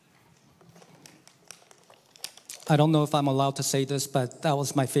I don't know if I'm allowed to say this, but that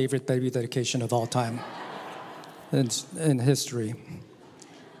was my favorite baby dedication of all time in history.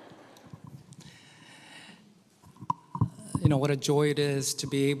 You know, what a joy it is to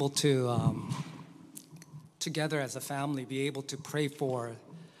be able to, together as a family, be able to pray for,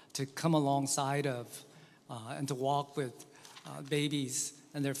 to come alongside of, and to walk with babies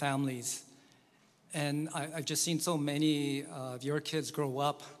and their families. And I've just seen so many of your kids grow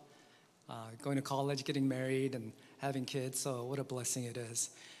up, going to college, getting married, and having kids. So what a blessing it is.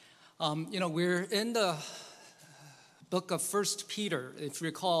 You know, we're in the book of First Peter. If you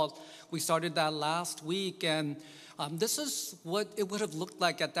recall, we started that last week, and this is what it would have looked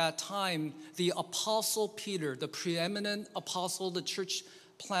like at that time. The Apostle Peter, the preeminent apostle, the church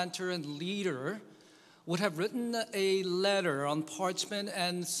planter and leader, would have written a letter on parchment,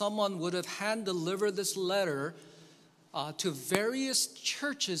 and someone would have hand-delivered this letter to various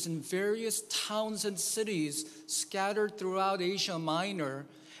churches in various towns and cities scattered throughout Asia Minor.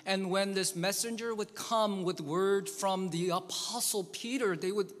 And when this messenger would come with word from the Apostle Peter,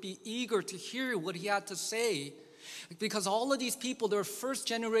 they would be eager to hear what he had to say. Because all of these people, they're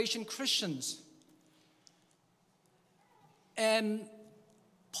first-generation Christians. And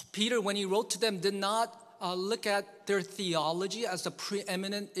Peter, when he wrote to them, did not look at their theology as the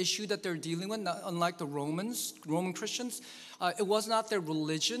preeminent issue that they're dealing with, unlike the Roman Christians. It was not their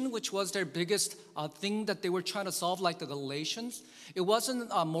religion, which was their biggest thing that they were trying to solve, like the Galatians. It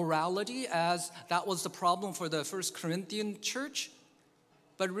wasn't morality, as that was the problem for the First Corinthian church.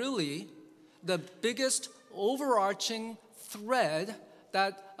 But really, the biggest overarching thread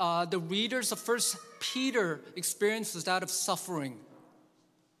that the readers of First Peter experienced was that of suffering.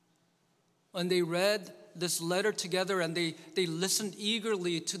 When they read this letter together and they listened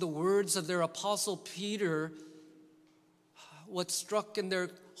eagerly to the words of their apostle Peter, what struck in their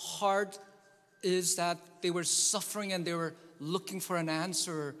heart is that they were suffering and they were looking for an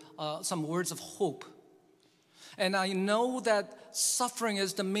answer, some words of hope. And I know that suffering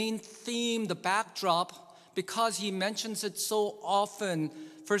is the main theme, the backdrop, because he mentions it so often.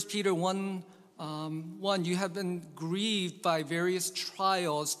 1 Peter 1, you have been grieved by various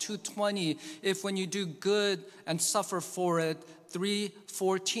trials. 2:20, if when you do good and suffer for it.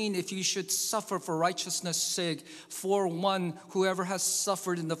 3:14, if you should suffer for righteousness' sake. 4:1, whoever has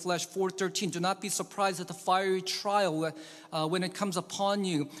suffered in the flesh. 4:13, do not be surprised at the fiery trial when it comes upon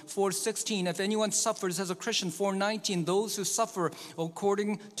you. 4:16, if anyone suffers as a Christian. 4:19, those who suffer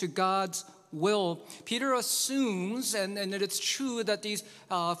according to God's will. Peter assumes, and it's true, that these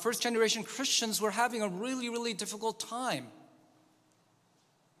first-generation Christians were having a really, really difficult time.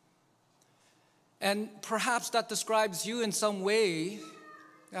 And perhaps that describes you in some way.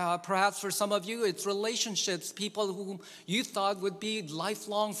 Perhaps for some of you, it's relationships, people whom you thought would be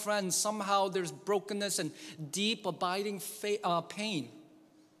lifelong friends. Somehow there's brokenness and deep, abiding pain.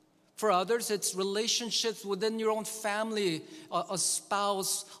 For others, it's relationships within your own family, a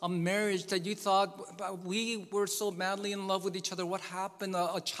spouse, a marriage that you thought, we were so madly in love with each other. What happened?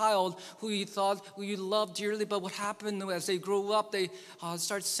 A child who you thought you loved dearly, but what happened as they grow up, they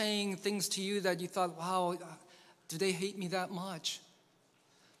start saying things to you that you thought, wow, do they hate me that much?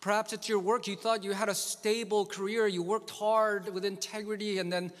 Perhaps it's your work. You thought you had a stable career. You worked hard with integrity,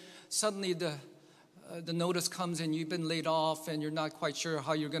 and then suddenly the notice comes and you've been laid off and you're not quite sure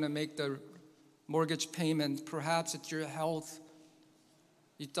how you're going to make the mortgage payment. Perhaps it's your health.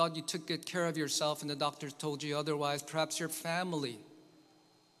 You thought you took good care of yourself and the doctors told you otherwise. Perhaps your family.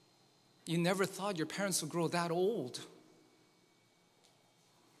 You never thought your parents would grow that old.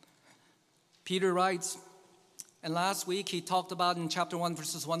 Peter writes, and last week he talked about in chapter 1,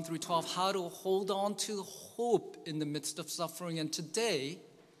 verses 1 through 12, how to hold on to hope in the midst of suffering. And today,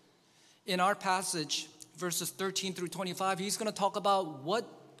 in our passage, verses 13 through 25, he's going to talk about what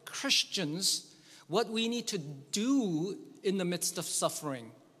Christians, what we need to do in the midst of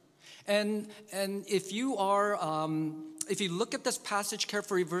suffering. And if you are, if you look at this passage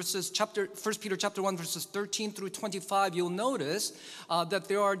carefully, 1 Peter chapter 1, verses 13 through 25, you'll notice that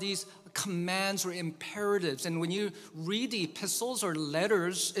there are these commands or imperatives. And when you read the epistles or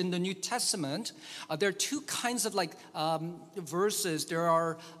letters in the New Testament, there are two kinds of verses. There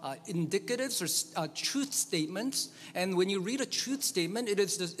are indicatives or truth statements. And when you read a truth statement, it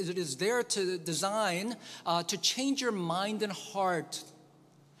is there to design to change your mind and heart.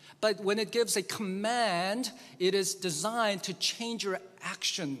 But when it gives a command, it is designed to change your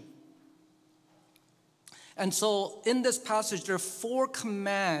action. And so in this passage, there are 4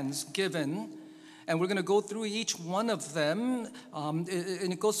 commands given, and we're going to go through each one of them. And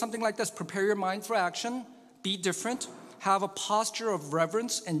it goes something like this: prepare your mind for action, be different, have a posture of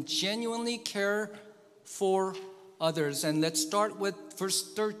reverence, and genuinely care for others. And let's start with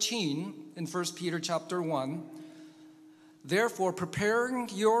verse 13 in 1 Peter chapter 1. Therefore, preparing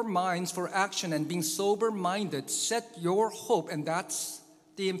your minds for action and being sober-minded, set your hope, and that's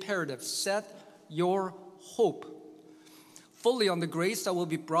the imperative, set your hope fully on the grace that will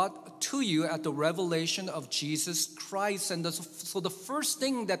be brought to you at the revelation of Jesus Christ. And so the first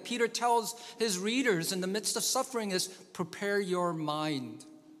thing that Peter tells his readers in the midst of suffering is prepare your mind.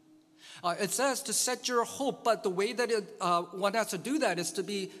 It says to set your hope, but the way that one has to do that is to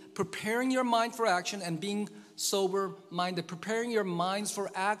be preparing your mind for action and being sober-minded, preparing your minds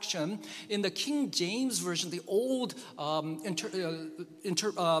for action. In the King James Version, the old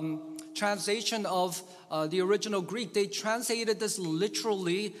translation of the original Greek, they translated this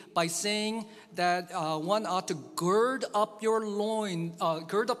literally by saying that one ought to gird up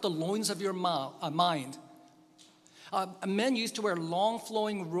the loins of your mind. Men used to wear long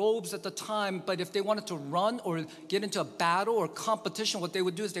flowing robes at the time, but if they wanted to run or get into a battle or competition, what they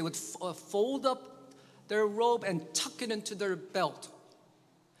would do is they would fold up their robe and tuck it into their belt.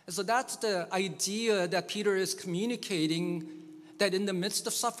 And so that's the idea that Peter is communicating, that in the midst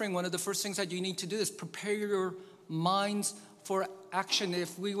of suffering, one of the first things that you need to do is prepare your minds for action.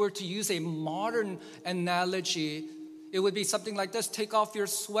 If we were to use a modern analogy, it would be something like this: take off your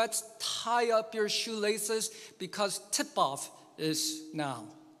sweats, tie up your shoelaces, because tip-off is now.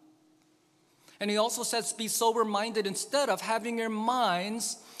 And he also says, be sober-minded. Instead of having your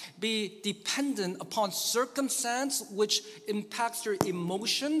minds be dependent upon circumstance which impacts your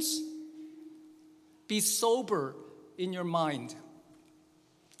emotions, be sober in your mind.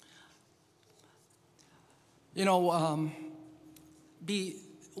 In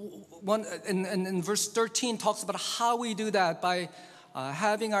verse 13 talks about how we do that by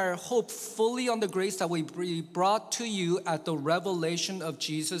having our hope fully on the grace that will be brought to you at the revelation of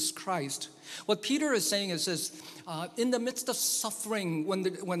Jesus Christ. What Peter is saying is this: in the midst of suffering,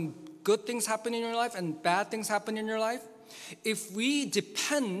 when good things happen in your life and bad things happen in your life, if we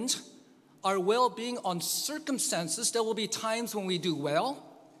depend our well-being on circumstances, there will be times when we do well,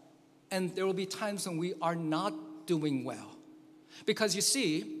 and there will be times when we are not doing well. Because you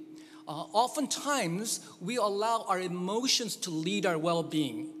see, oftentimes we allow our emotions to lead our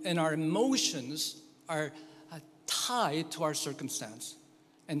well-being, and our emotions are tied to our circumstance.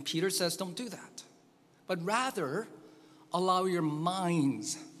 And Peter says, don't do that, but rather allow your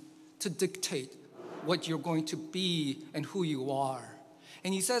minds to dictate what you're going to be and who you are.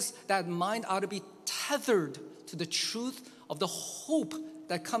 And he says that mind ought to be tethered to the truth of the hope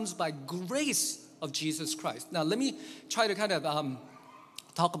that comes by grace of Jesus Christ. Now, let me try to kind of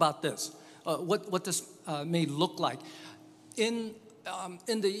talk about this, what this may look like. In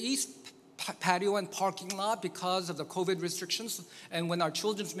the East patio and parking lot, because of the COVID restrictions, and when our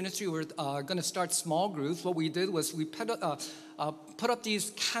children's ministry were going to start small groups, what we did was we put up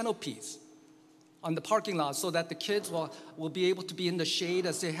these canopies on the parking lot so that the kids will be able to be in the shade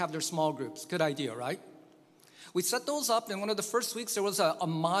as they have their small groups. Good idea, right? We set those up, and one of the first weeks there was a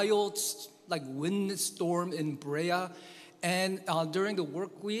mild windstorm in Brea. And during the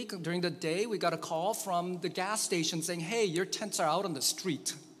work week, during the day, we got a call from the gas station saying, hey, your tents are out on the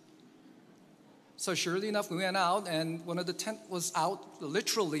street. So surely enough, we went out, and one of the tents was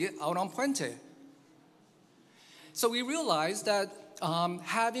literally out on Puente. So we realized that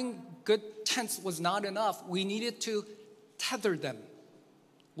having good tents was not enough. We needed to tether them.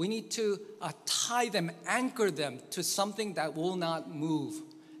 We need to tie them, anchor them to something that will not move.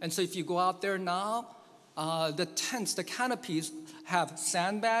 And so if you go out there now, the tents, the canopies have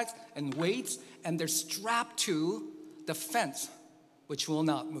sandbags and weights, and they're strapped to the fence, which will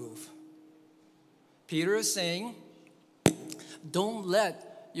not move. Peter is saying, don't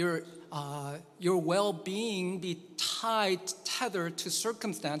let your well-being be tethered to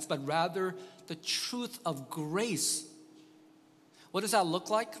circumstance, but rather the truth of grace. What does that look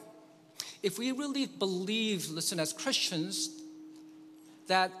like? If we really believe, listen, as Christians,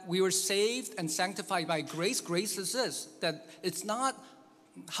 that we were saved and sanctified by grace, grace is this, that it's not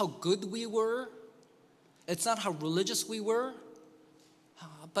how good we were, it's not how religious we were,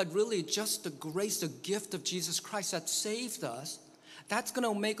 but really just the grace, the gift of Jesus Christ that saved us. That's going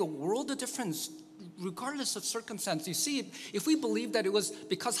to make a world of difference regardless of circumstance. You see, if we believe that it was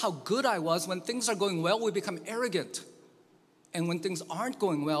because how good I was, when things are going well, we become arrogant. And when things aren't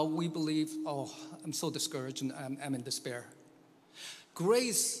going well, we believe, oh, I'm so discouraged and I'm in despair.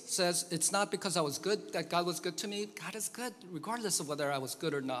 Grace says it's not because I was good that God was good to me. God is good regardless of whether I was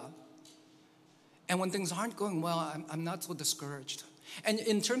good or not. And when things aren't going well, I'm not so discouraged. And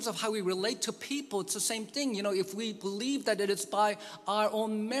in terms of how we relate to people, it's the same thing. You know, if we believe that it is by our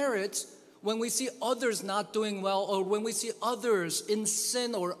own merits, when we see others not doing well, or when we see others in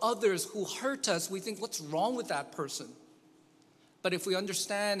sin or others who hurt us, we think, what's wrong with that person? But if we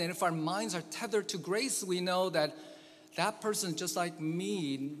understand and if our minds are tethered to grace, we know that that person, just like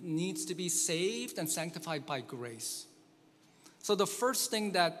me, needs to be saved and sanctified by grace. So the first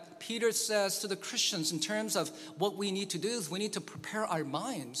thing that Peter says to the Christians in terms of what we need to do is we need to prepare our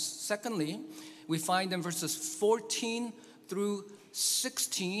minds. Secondly, we find in verses 14 through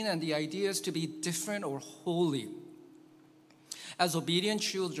 16, and the idea is to be different or holy. As obedient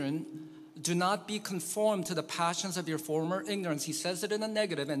children, do not be conformed to the passions of your former ignorance. He says it in the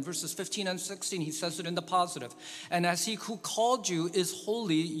negative, and verses 15 and 16, he says it in the positive. And as he who called you is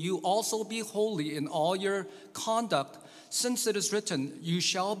holy, you also be holy in all your conduct, since it is written, you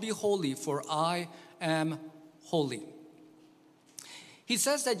shall be holy, for I am holy. He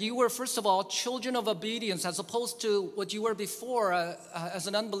says that you were, first of all, children of obedience, as opposed to what you were before. As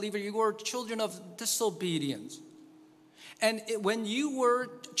an unbeliever, you were children of disobedience. And when you were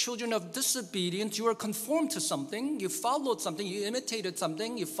children of disobedience, you were conformed to something. You followed something. You imitated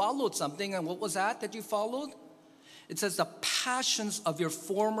something. You followed something. And what was that you followed? It says the passions of your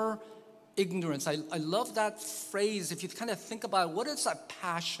former ignorance. I love that phrase. If you kind of think about it, what is that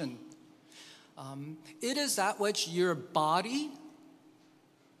passion? It is that which your body,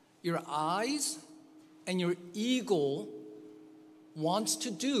 your eyes, and your ego wants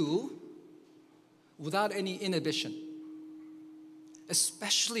to do without any inhibition.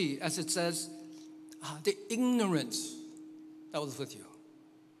 Especially as it says, the ignorance that was with you.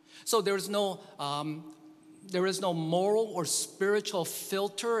 So there is no moral or spiritual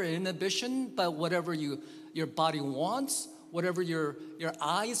filter or inhibition, but whatever your body wants, whatever your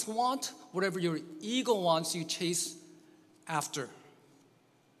eyes want, whatever your ego wants, you chase after.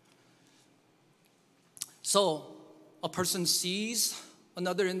 So a person sees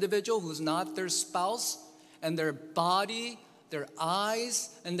another individual who's not their spouse, and their body, their eyes,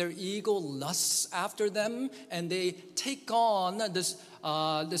 and their ego lusts after them, and they take on this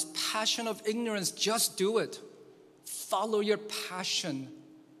passion of ignorance. Just do it. Follow your passion.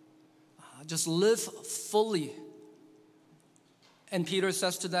 Just live fully. And Peter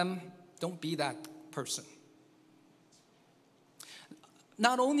says to them, don't be that person.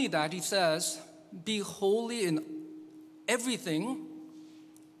 Not only that, he says, be holy in everything,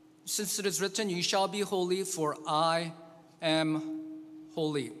 since it is written, you shall be holy, for I am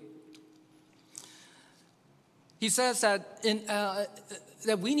holy. He says that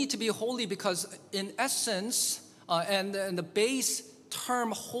that we need to be holy because in essence, and the base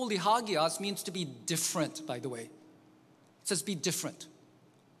term holy, hagios, means to be different, by the way. It says be different.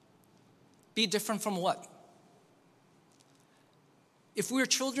 Be different from what? If we are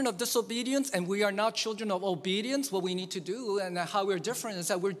children of disobedience and we are now children of obedience, what we need to do and how we're different is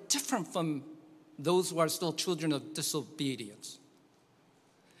that we're different from those who are still children of disobedience.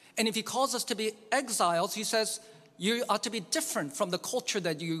 And if he calls us to be exiles, he says you ought to be different from the culture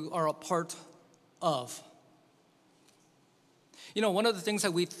that you are a part of. You know, one of the things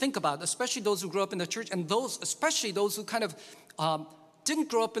that we think about, especially those who grew up in the church, and especially those who kind of didn't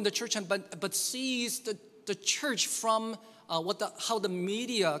grow up in the church, but sees the church from how the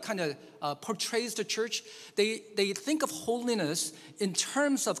media kind of portrays the church, they think of holiness in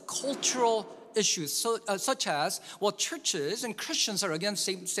terms of cultural issues, such as, well, churches and Christians are against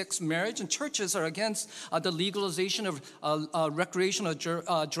same-sex marriage, and churches are against the legalization of recreational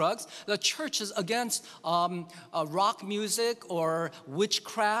drugs. The church is against rock music or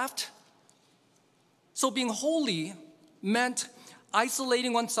witchcraft. So being holy meant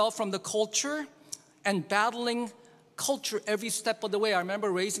isolating oneself from the culture and battling culture every step of the way. I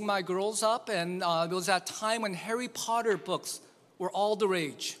remember raising my girls up, and there was that time when Harry Potter books were all the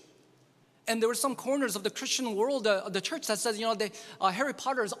rage. And there were some corners of the Christian world, the church, that says, Harry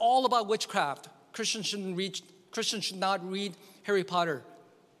Potter is all about witchcraft. Christians should not read Harry Potter.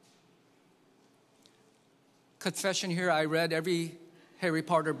 Confession here, I read every Harry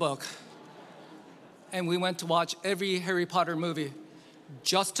Potter book. And we went to watch every Harry Potter movie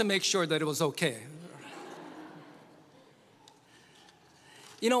just to make sure that it was okay.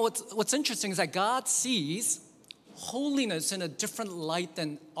 You know, what's interesting is that God sees holiness in a different light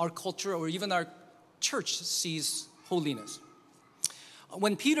than our culture or even our church sees holiness.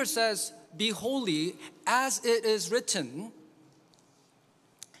 When Peter says, be holy as it is written,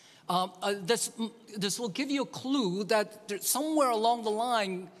 this will give you a clue that somewhere along the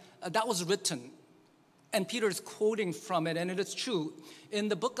line that was written. And Peter is quoting from it, and it is true. In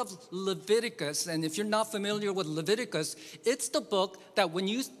the book of Leviticus, and if you're not familiar with Leviticus, it's the book that when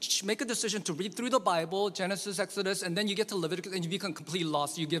you make a decision to read through the Bible, Genesis, Exodus, and then you get to Leviticus and you become completely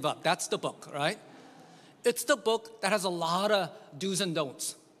lost, you give up. That's the book, right? It's the book that has a lot of do's and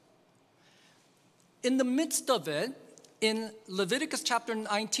don'ts. In the midst of it, in Leviticus chapter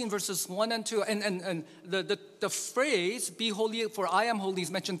 19, verses 1 and 2, and the phrase, be holy for I am holy, is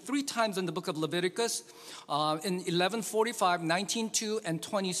mentioned 3 times in the book of Leviticus, in 11:45, 19:2, and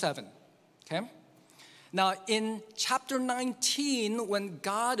 27, okay? Now, in chapter 19, when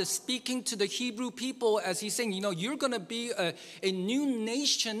God is speaking to the Hebrew people, as he's saying, you're going to be a new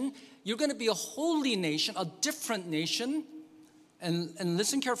nation, you're going to be a holy nation, a different nation, and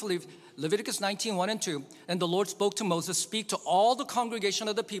listen carefully, Leviticus 19, 1 and 2. And the Lord spoke to Moses, speak to all the congregation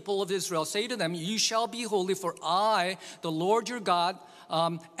of the people of Israel. Say to them, you shall be holy, for I, the Lord your God,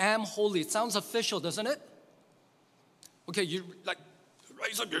 am holy. It sounds official, doesn't it? Okay, you're like,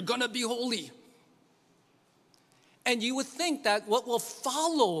 rise up, you're going to be holy. And you would think that what will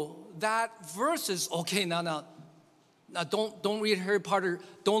follow that verse is, okay, now don't read Harry Potter.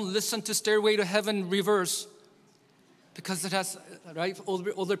 Don't listen to Stairway to Heaven reverse. Because it has, right?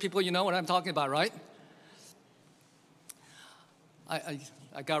 Older people, you know what I'm talking about, right?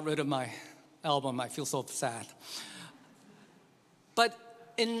 I got rid of my album. I feel so sad. But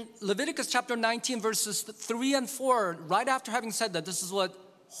in Leviticus chapter 19, verses 3 and 4, right after having said that, this is what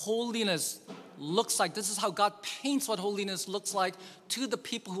holiness looks like. This is how God paints what holiness looks like to the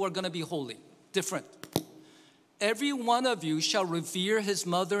people who are going to be holy. Different. Every one of you shall revere his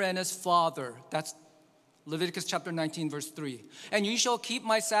mother and his father. That's Leviticus chapter 19, verse 3. And you shall keep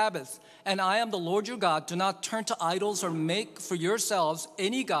my Sabbath, and I am the Lord your God. Do not turn to idols or make for yourselves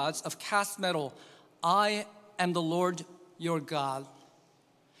any gods of cast metal. I am the Lord your God.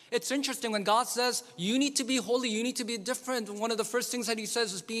 It's interesting when God says, you need to be holy, you need to be different. One of the first things that he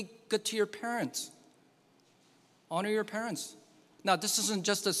says is be good to your parents. Honor your parents. Now, this isn't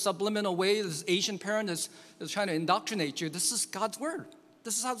just a subliminal way this Asian parent is trying to indoctrinate you. This is God's word.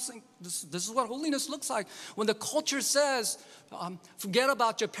 This is what holiness looks like. When the culture says, forget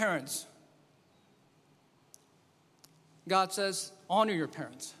about your parents, God says, honor your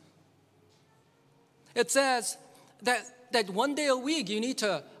parents. It says that one day a week you need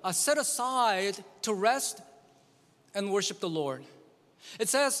to set aside to rest and worship the Lord. It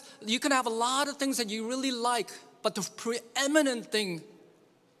says you can have a lot of things that you really like, but the preeminent thing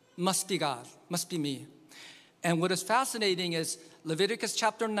must be God, must be me. And what is fascinating is Leviticus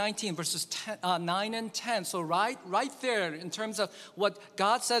chapter 19, verses 9 and 10. So right there in terms of what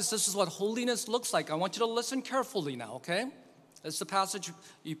God says, this is what holiness looks like. I want you to listen carefully now, okay? It's a passage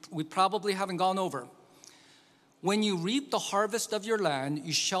we probably haven't gone over. When you reap the harvest of your land,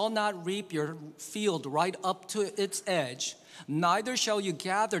 you shall not reap your field right up to its edge. Neither shall you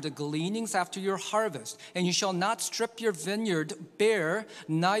gather the gleanings after your harvest, and you shall not strip your vineyard bare,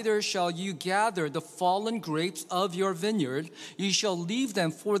 neither shall you gather the fallen grapes of your vineyard. You shall leave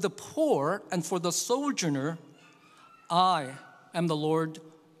them for the poor and for the sojourner. I am the Lord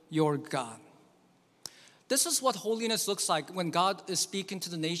your God. This is what holiness looks like when God is speaking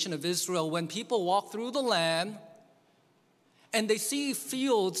to the nation of Israel. When people walk through the land and they see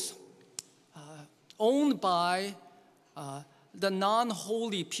fields owned by the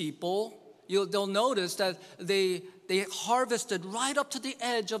non-holy people, they'll notice that they harvested right up to the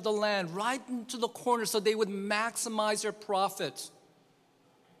edge of the land, right into the corner, so they would maximize their profits.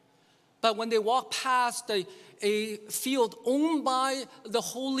 But when they walk past a field owned by the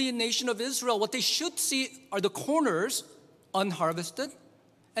holy nation of Israel, what they should see are the corners unharvested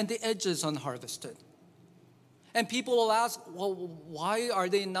and the edges unharvested. And people will ask, well, why are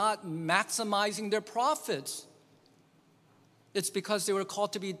they not maximizing their profits? It's because they were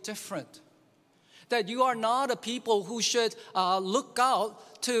called to be different. That you are not a people who should look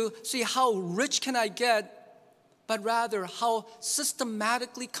out to see how rich can I get, but rather how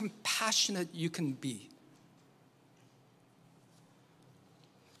systematically compassionate you can be.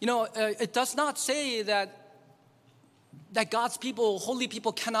 It does not say that God's people, holy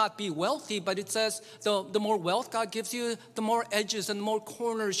people, cannot be wealthy, but it says the more wealth God gives you, the more edges and the more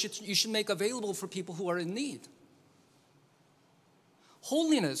corners you should make available for people who are in need.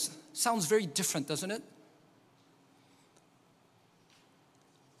 Holiness sounds very different, doesn't it?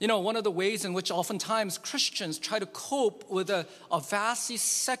 One of the ways in which oftentimes Christians try to cope with a vastly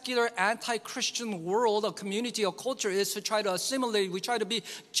secular, anti-Christian world, a community, a culture, is to try to assimilate. We try to be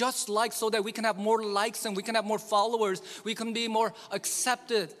just like so that we can have more likes and we can have more followers. We can be more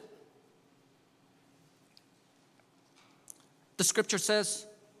accepted. The scripture says,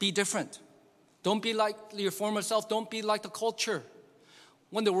 be different. Don't be like your former self. Don't be like the culture.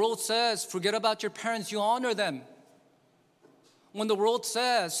 When the world says, forget about your parents, you honor them. When the world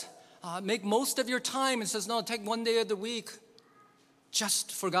says, make most of your time, and says, no, take one day of the week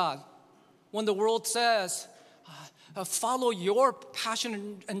just for God. When the world says, follow your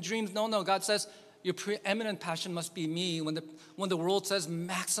passion and dreams, no, God says, your preeminent passion must be me. When the world says,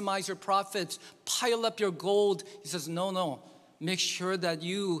 maximize your profits, pile up your gold, he says, no, make sure that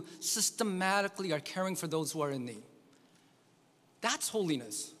you systematically are caring for those who are in need. That's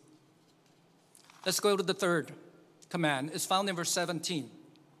holiness. Let's go to the third command. It's found in verse 17.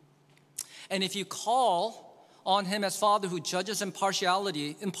 And if you call on him as Father who judges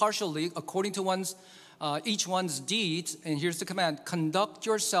impartially according to each one's deeds, and here's the command, conduct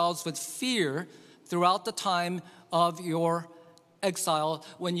yourselves with fear throughout the time of your exile.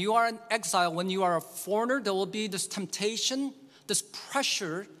 When you are in exile, when you are a foreigner, there will be this temptation, this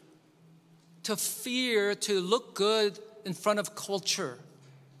pressure to fear, to look good in front of culture.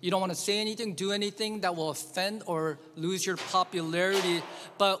 You don't want to say anything, do anything that will offend or lose your popularity.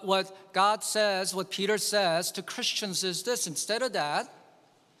 But what God says, what Peter says to Christians is this: instead of that,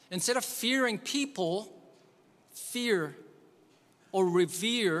 instead of fearing people, fear or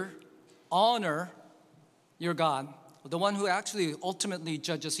revere, honor your God, the one who actually ultimately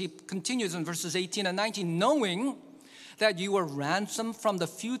judges. He continues in verses 18 and 19, knowing that you were ransomed from the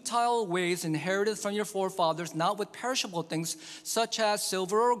futile ways inherited from your forefathers, not with perishable things such as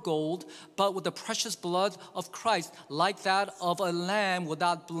silver or gold, but with the precious blood of Christ, like that of a lamb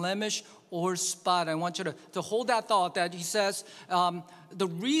without blemish or spot. I want you to hold that thought, that he says, the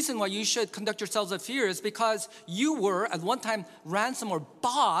reason why you should conduct yourselves with fear is because you were at one time ransomed or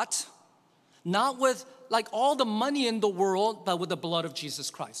bought, not with like all the money in the world, but with the blood of Jesus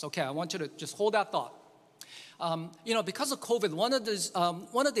Christ. Okay, I want you to just hold that thought. Because of COVID, one of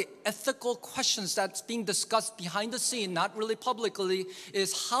the ethical questions that's being discussed behind the scene, not really publicly,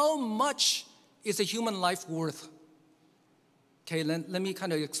 is how much is a human life worth? Okay, let me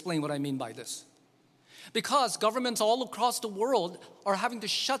kind of explain what I mean by this. Because governments all across the world are having to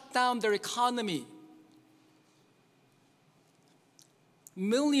shut down their economy.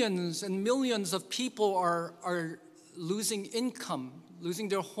 Millions and millions of people are losing income, losing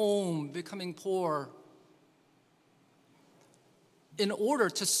their home, becoming poor, in order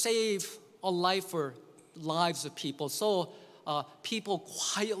to save a life or lives of people. So people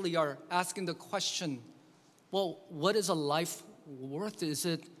quietly are asking the question, well, what is a life worth? Is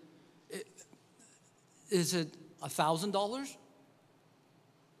it $1,000?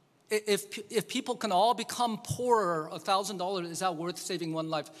 If people can all become poorer, $1,000, is that worth saving one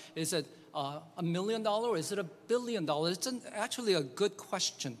life? Is it $1 million or is it $1 billion? It's actually a good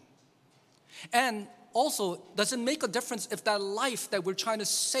question. And also, does it make a difference if that life that we're trying to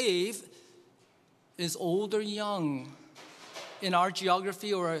save is old or young? In our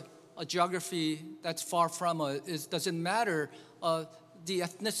geography or a geography that's far from does it matter the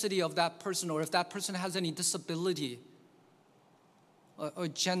ethnicity of that person, or if that person has any disability or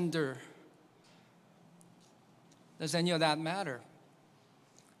gender? Does any of that matter?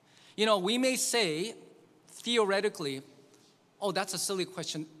 We may say, theoretically, oh, that's a silly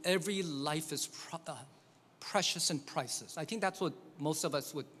question. Every life is precious and priceless. I think that's what most of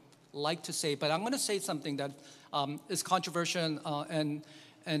us would like to say, but I'm going to say something that is controversial, and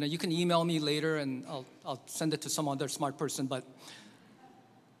you can email me later, and I'll send it to some other smart person. But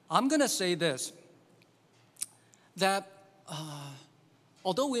I'm going to say this, that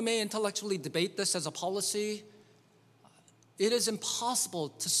although we may intellectually debate this as a policy, it is impossible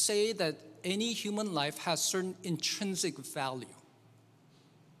to say that any human life has certain intrinsic value.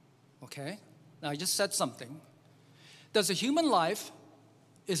 Okay? Now, I just said something. Does a human life,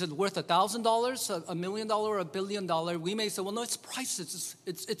 is it worth $1,000, $1 million, or $1 billion? We may say, well, no, it's priceless.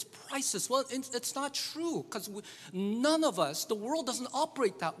 It's priceless. Well, it's not true, because none of us, the world doesn't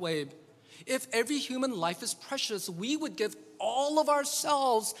operate that way. If every human life is precious, we would give all of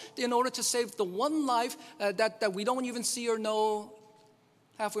ourselves in order to save the one life that we don't even see or know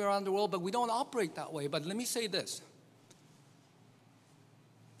halfway around the world, but we don't operate that way. But let me say this.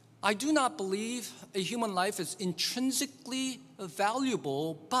 I do not believe a human life is intrinsically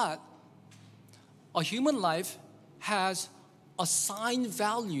valuable, but a human life has assigned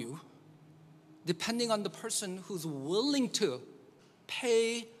value depending on the person who's willing to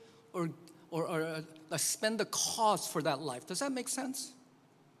pay or spend the cost for that life. Does that make sense?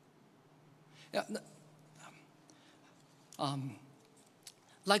 Yeah.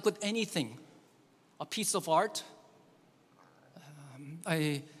 Like with anything, a piece of art,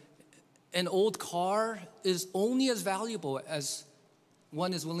 an old car is only as valuable as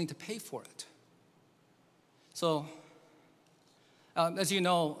one is willing to pay for it. So, as you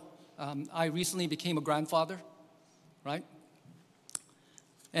know, I recently became a grandfather, right?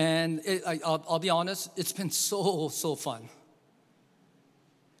 And I'll be honest, it's been so fun.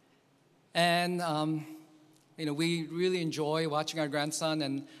 And we really enjoy watching our grandson.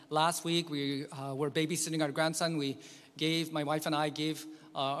 And last week we were babysitting our grandson. My wife and I gave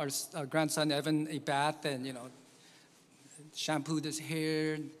our grandson Evan a bath, and shampooed his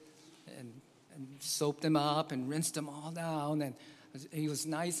hair and soaped him up and rinsed him all down, and he was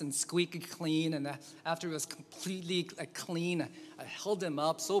nice and squeaky clean. And after he was completely clean, I held him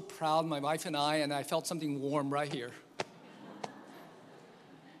up, so proud, my wife and I felt something warm right here.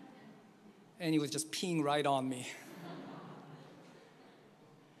 And he was just peeing right on me.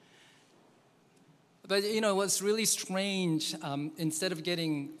 But what's really strange, instead of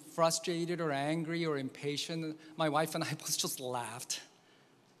getting frustrated or angry or impatient, my wife and I just laughed.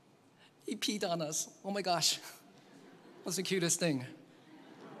 He peed on us. Oh my gosh. What's the cutest thing?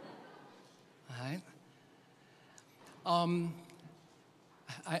 All right.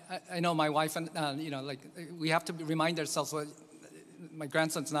 I know my wife and we have to remind ourselves. My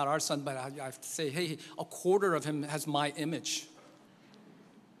grandson's not our son, but I have to say, hey, a quarter of him has my image.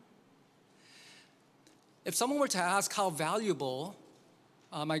 If someone were to ask how valuable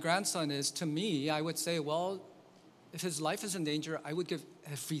my grandson is to me, I would say, well, if his life is in danger, I would give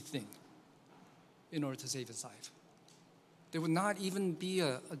everything in order to save his life. There would not even be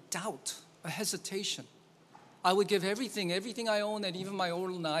a doubt, a hesitation. I would give everything I own, and even my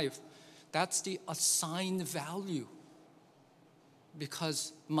own life. That's the assigned value,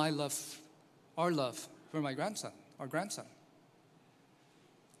 because our love for my grandson, our grandson.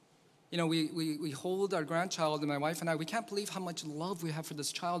 We hold our grandchild, and my wife and I, we can't believe how much love we have for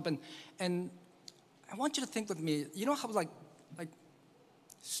this child. And I want you to think with me, you know how like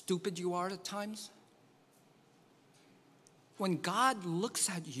stupid you are at times? When God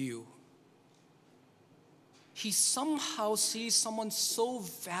looks at you, He somehow sees someone so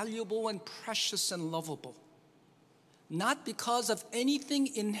valuable and precious and lovable. Not because of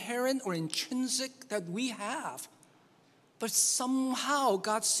anything inherent or intrinsic that we have, but somehow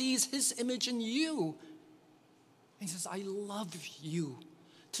God sees His image in you. And He says, I love you,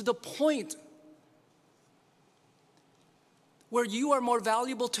 to the point where you are more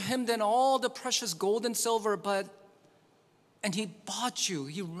valuable to Him than all the precious gold and silver, and He bought you.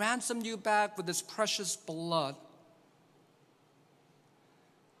 He ransomed you back with His precious blood.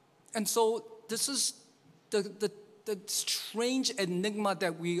 And so this is the strange enigma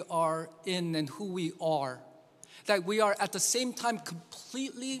that we are in and who we are. That we are at the same time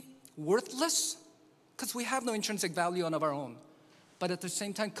completely worthless, because we have no intrinsic value of our own, but at the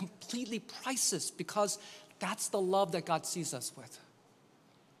same time completely priceless, because that's the love that God sees us with.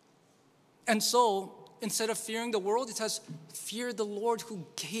 And so, instead of fearing the world, it says, fear the Lord who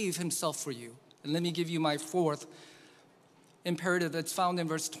gave Himself for you. And let me give you my fourth imperative that's found in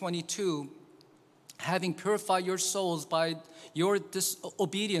verse 22. Having purified your souls by your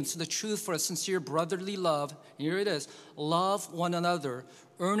disobedience to the truth for a sincere brotherly love, here it is, love one another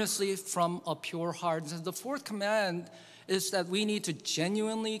earnestly from a pure heart. And the fourth command is that we need to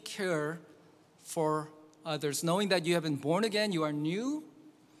genuinely care for others, knowing that you have been born again, you are new,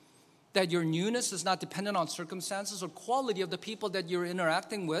 that your newness is not dependent on circumstances or quality of the people that you're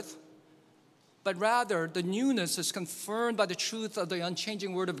interacting with, but rather the newness is confirmed by the truth of the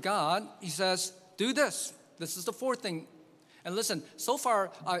unchanging Word of God. He says, do this. This is the fourth thing. And listen, so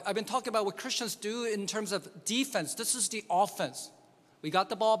far, I've been talking about what Christians do in terms of defense. This is the offense. We got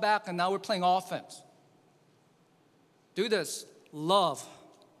the ball back, and now we're playing offense. Do this. Love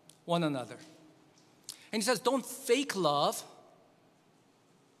one another. And he says, don't fake love,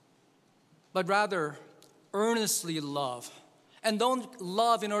 but rather earnestly love. And don't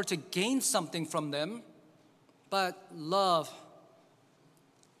love in order to gain something from them, but love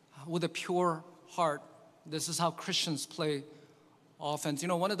with a pure heart. This is how Christians play offense.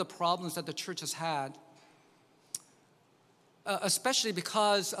 One of the problems that the church has had, especially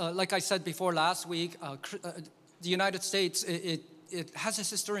because, like I said before last week, the United States, it has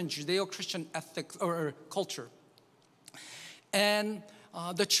its history in Judeo-Christian ethics or culture. And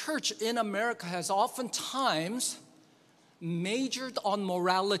the church in America has oftentimes majored on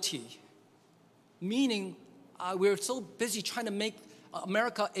morality, meaning we're so busy trying to make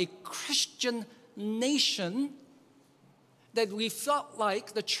America a Christian nation that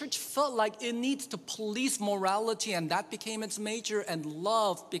the church felt like it needs to police morality, and that became its major, and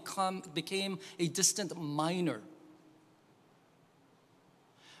love became a distant minor.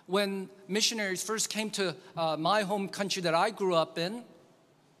 When missionaries first came to my home country that I grew up in,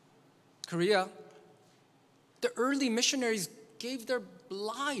 Korea, The early missionaries gave their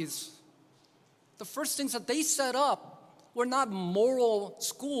lives. The first things that they set up were not moral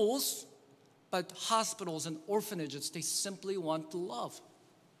schools, but hospitals and orphanages. They simply want to love.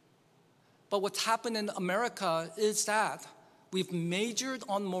 But what's happened in America is that we've majored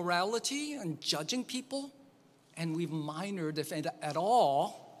on morality and judging people, and we've minored, if at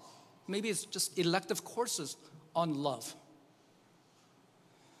all, maybe it's just elective courses on love.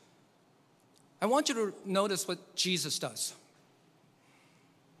 I want you to notice what Jesus does.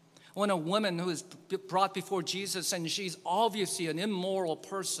 When a woman who is brought before Jesus and she's obviously an immoral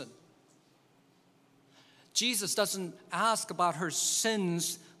person, Jesus doesn't ask about her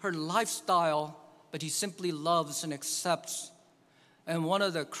sins, her lifestyle, but he simply loves and accepts. And one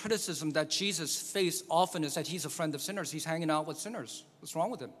of the criticisms that Jesus faced often is that he's a friend of sinners. He's hanging out with sinners. What's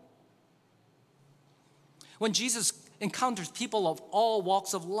wrong with him? When Jesus encounters people of all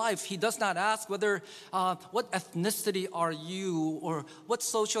walks of life, he does not ask whether, what ethnicity are you, or what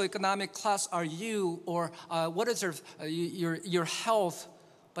socioeconomic class are you, or what is your health,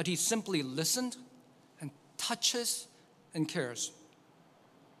 but he simply listened and touches and cares.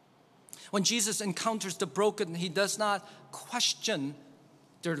 When Jesus encounters the broken, he does not question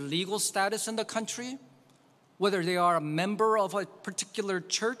their legal status in the country, whether they are a member of a particular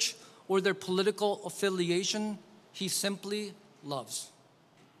church or their political affiliation. He simply loves.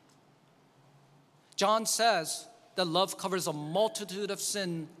 John says that love covers a multitude of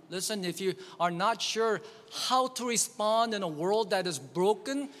sin. Listen, if you are not sure how to respond in a world that is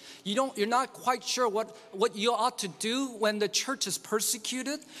broken, you're not quite sure what you ought to do when the church is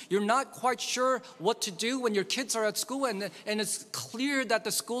persecuted. You're not quite sure what to do when your kids are at school and it's clear that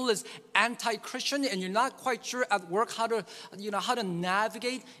the school is anti-Christian, and you're not quite sure at work how to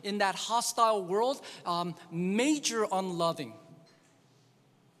navigate in that hostile world. Major on loving.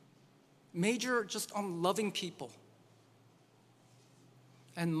 Major just on loving people.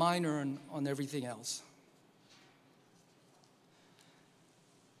 And minor on everything else.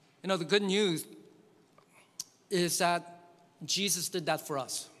 You know, the good news is that Jesus did that for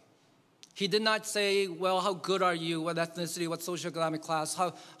us. He did not say, well, how good are you, what ethnicity, what socioeconomic class,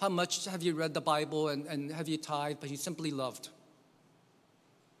 how much have you read the Bible and have you tithed, but he simply loved.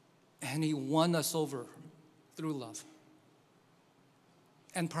 And he won us over through love.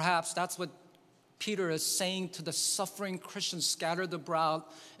 And perhaps that's what Peter is saying to the suffering Christians scattered abroad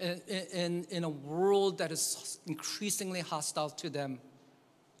in a world that is increasingly hostile to them.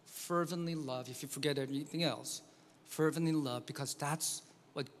 Fervently love, if you forget everything else. Fervently love, because that's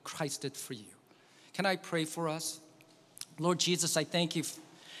what Christ did for you. Can I pray for us? Lord Jesus, I thank you.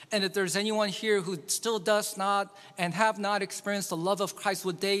 And if there's anyone here who still does not and have not experienced the love of Christ,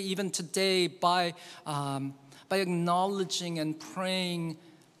 would they even today by acknowledging and praying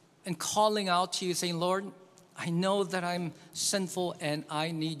and calling out to you, saying, Lord, I know that I'm sinful and I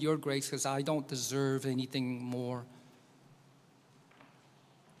need your grace because I don't deserve anything more.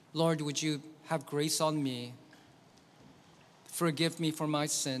 Lord, would you have grace on me? Forgive me for my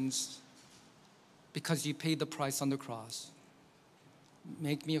sins because you paid the price on the cross.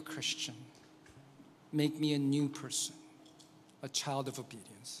 Make me a Christian. Make me a new person, a child of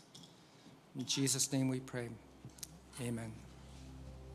obedience. In Jesus' name we pray. Amen.